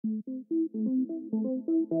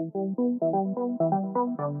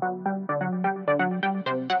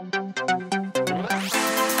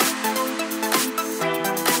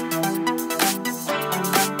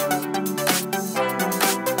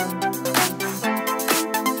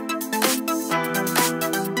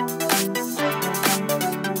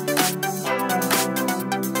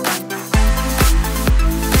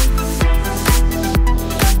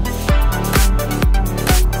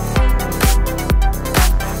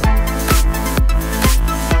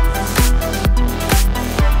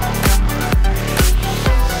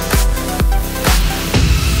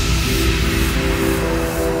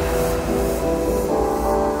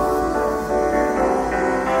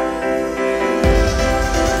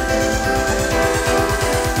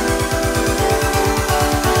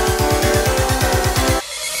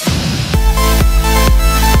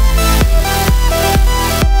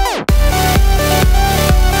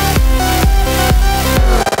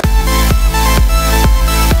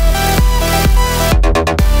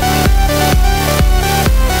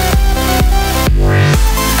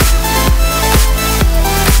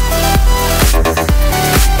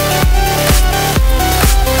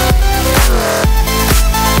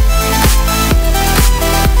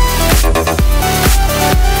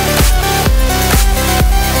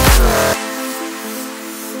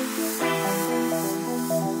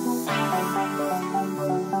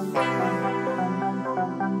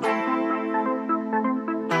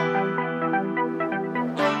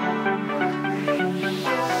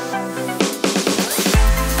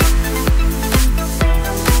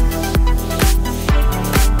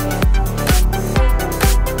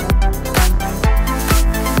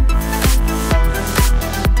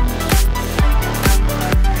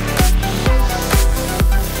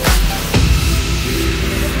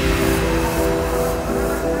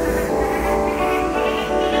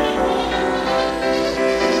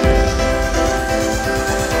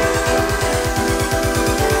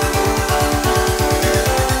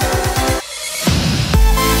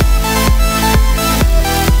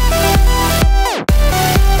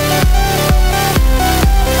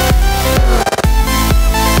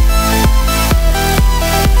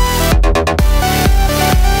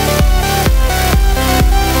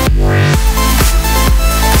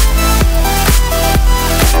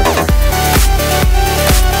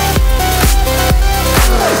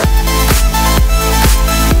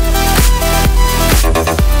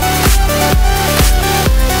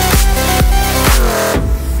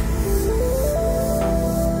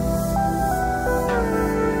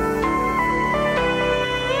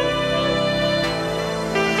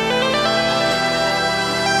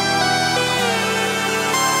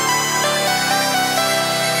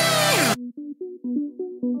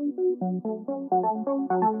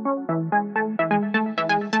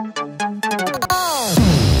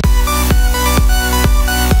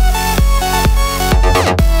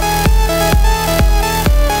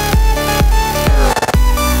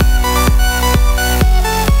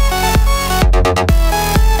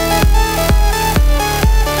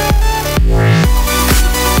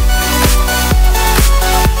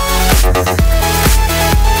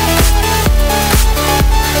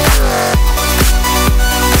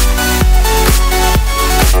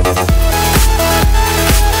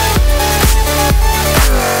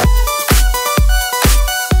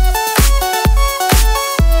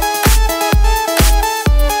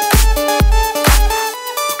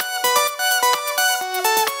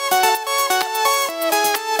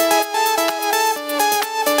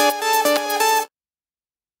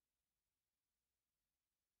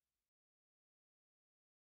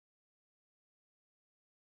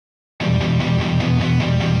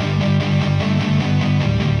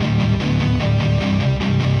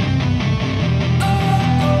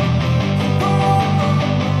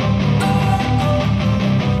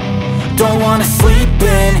don't wanna sleep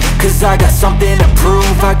in, cause I got something to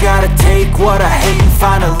prove. I gotta take what I hate and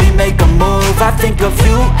finally make a move. I think of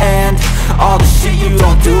you and all the shit you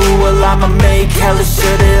don't do. Well, I'ma make hella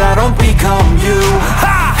sure that I don't become you.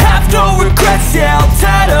 I have no regrets, yeah, I'll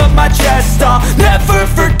tie up my chest. I'll never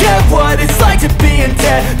forget what it's like to be in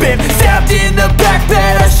debt. Been stabbed in the back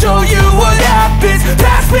bed, I'll show you what happens.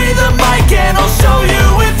 Pass me the mic and I'll show you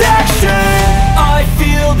with action. I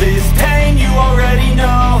feel this pain, you already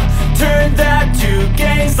know. Turn that to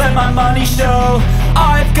gains, let my money show.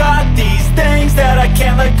 I've got these things that I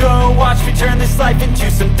can't let go. Watch me turn this life into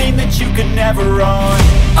something that you could never own.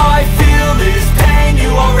 I feel this pain, you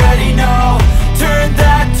already know. Turn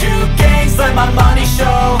that to gains, let my money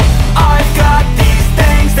show. I've got these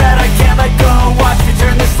things that I can't let go. Watch me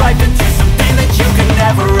turn this life into something that you could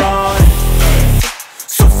never own.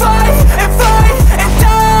 So fight and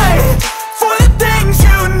die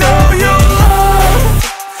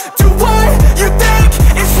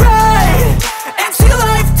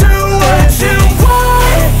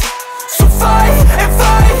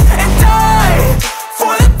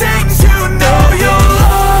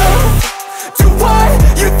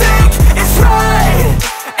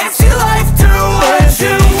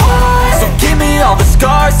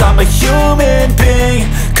a human being.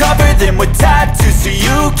 Cover them with tattoos so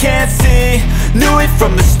you can't see. Knew it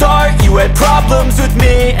from the start, you had problems with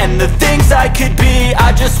me and the things I could be,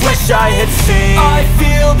 I just wish I had seen. I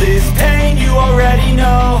feel this pain, you already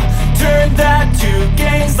know. Turn that to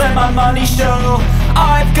gains, let my money show.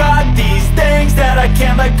 I've got these things that I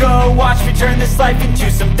can't let go. Watch me turn this life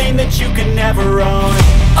into something that you can never own.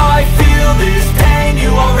 I feel this pain, you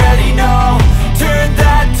already know. Turn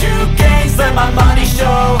that to gains, let my money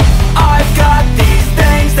show.